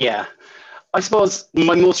 Yeah, I suppose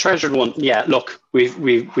my most treasured one. Yeah, look,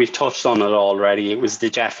 we've touched on it already. It was the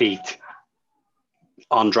Jeff Heath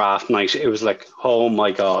on draft night. It was like, oh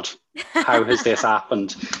my God, how has this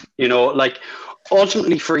happened?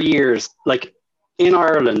 Ultimately for years, like in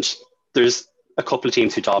Ireland, there's a couple of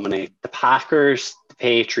teams who dominate: the Packers, the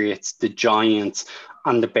Patriots, the Giants,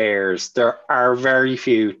 and the Bears. There are very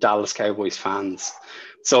few Dallas Cowboys fans.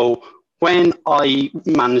 So when I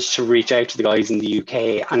managed to reach out to the guys in the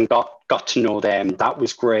UK and got to know them, that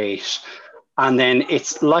was great. And then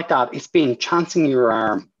it's like that. It's been chancing your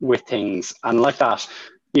arm with things. And like that,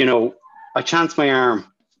 I chanced my arm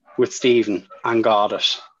with Stephen and got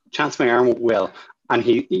it. Chanced my arm with Will. And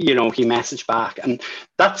he messaged back. And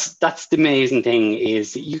that's the amazing thing,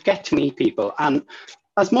 is that you get to meet people. And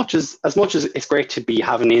as much as it's great to be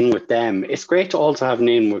having in with them, it's great to also have an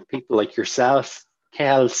in with people like yourself,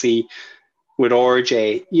 Kelsey, with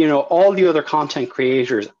RJ, all the other content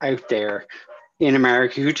creators out there in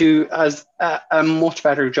America who do as a much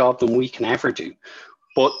better job than we can ever do.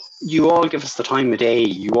 But you all give us the time of day.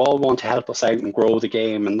 You all want to help us out and grow the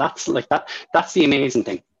game. And that's like that. That's the amazing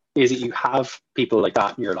thing, is that you have people like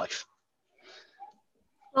that in your life.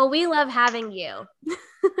 Well, we love having you.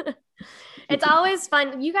 It's always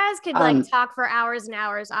fun. You guys could talk for hours and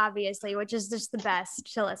hours, obviously, which is just the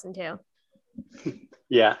best to listen to.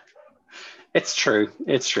 Yeah. It's true.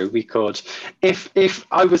 It's true. We could. If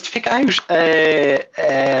I was to pick out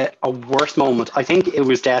a worst moment, I think it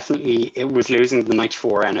was losing the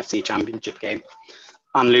 '94 NFC Championship game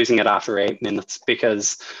and losing it after 8 minutes,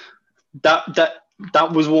 because that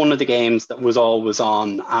was one of the games that was always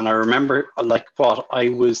on. And I remember, I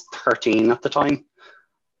was 13 at the time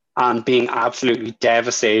and being absolutely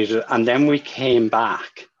devastated. And then we came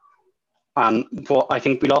back, and I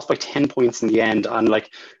think we lost by 10 points in the end. And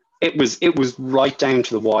it was right down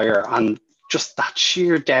to the wire, and just that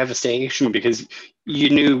sheer devastation, because you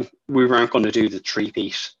knew we weren't going to do the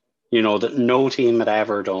three-peat, that no team had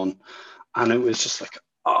ever done. And it was just like,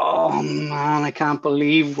 oh man, I can't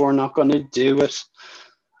believe we're not going to do it.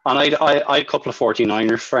 And I had a couple of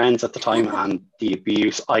 49ers friends at the time, and the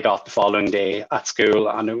abuse I got the following day at school,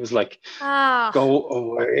 and it was like, go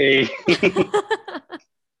away.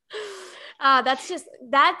 That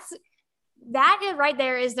is right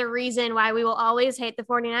there is the reason why we will always hate the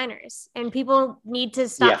 49ers, and people need to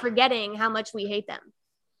stop forgetting how much we hate them.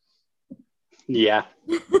 Yeah.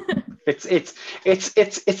 It's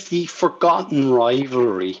the forgotten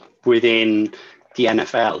rivalry within the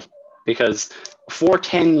NFL, because for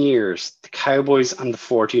 10 years, the Cowboys and the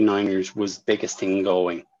 49ers was the biggest thing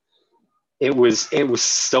going. It was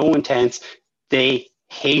so intense. They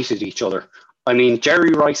hated each other. I mean,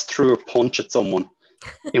 Jerry Rice threw a punch at someone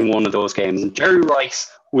in one of those games. And Jerry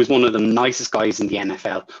Rice was one of the nicest guys in the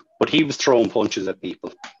NFL, but he was throwing punches at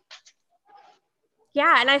people.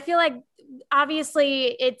 Yeah, and I feel like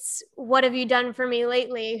obviously it's what have you done for me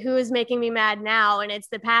lately? Who is making me mad now? And it's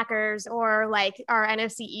the Packers or our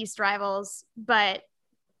NFC East rivals. But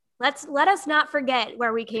let us not forget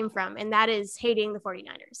where we came from, and that is hating the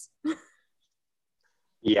 49ers.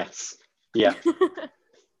 Yes. Yeah.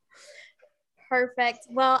 Perfect.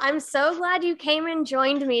 Well, I'm so glad you came and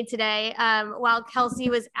joined me today while Kelsey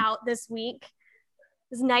was out this week.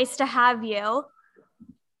 It was nice to have you.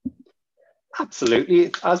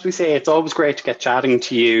 Absolutely. As we say, it's always great to get chatting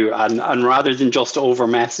to you, and rather than just over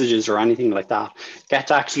messages or anything like that, get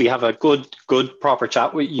to actually have a good proper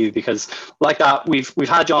chat with you, because like that, we've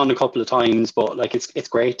had you on a couple of times, but it's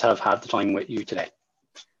great to have had the time with you today.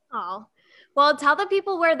 Oh, well, tell the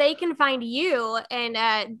people where they can find you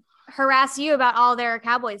and harass you about all their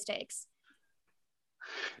Cowboys takes.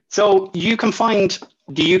 So you can find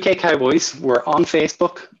the UK Cowboys. We're on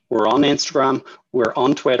Facebook, we're on Instagram, we're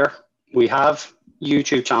on Twitter. We have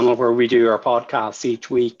YouTube channel where we do our podcasts each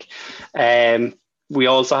week. We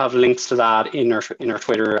also have links to that in our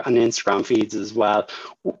Twitter and Instagram feeds as well.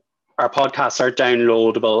 Our podcasts are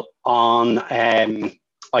downloadable on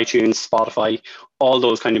iTunes, Spotify, all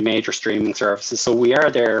those kind of major streaming services. So we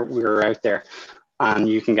are there, we're out there, and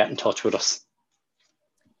you can get in touch with us.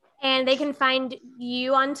 And they can find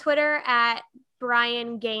you on Twitter at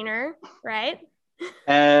Brian Gaynor, right?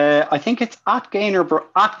 I think it's at Gaynor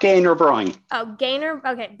Brian. Oh, Gaynor.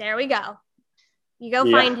 Okay, there we go. You go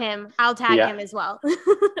find him. I'll tag him as well.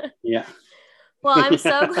 Yeah. Well, I'm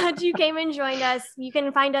so glad you came and joined us. You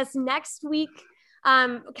can find us next week.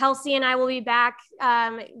 Kelsey and I will be back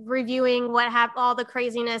reviewing all the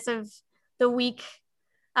craziness of the week,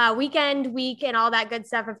 weekend, week, and all that good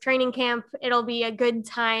stuff of training camp. It'll be a good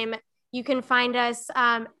time. You can find us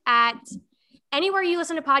at anywhere you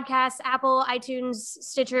listen to podcasts, Apple, iTunes,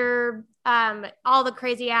 Stitcher, all the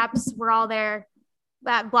crazy apps. We're all there.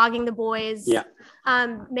 Blogging the Boys. Yeah.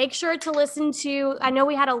 Make sure to listen to, I know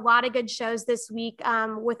we had a lot of good shows this week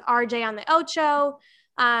with RJ on the Ocho.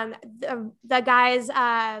 The guys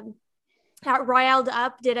at Roiled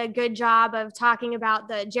Up did a good job of talking about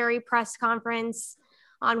the Jerry press conference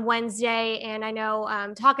on Wednesday. And I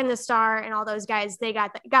know Talkin the Star and all those guys, they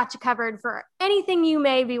got you covered for anything you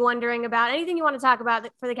may be wondering about, anything you want to talk about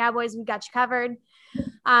for the Cowboys, we got you covered.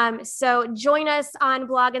 So join us on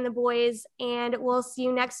Blogging the Boys, and we'll see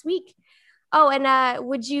you next week. Oh, and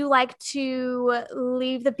would you like to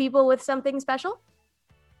leave the people with something special?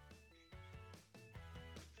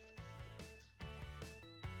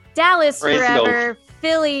 Dallas forever,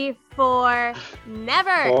 Philly for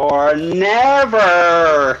never. For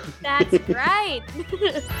never. That's right.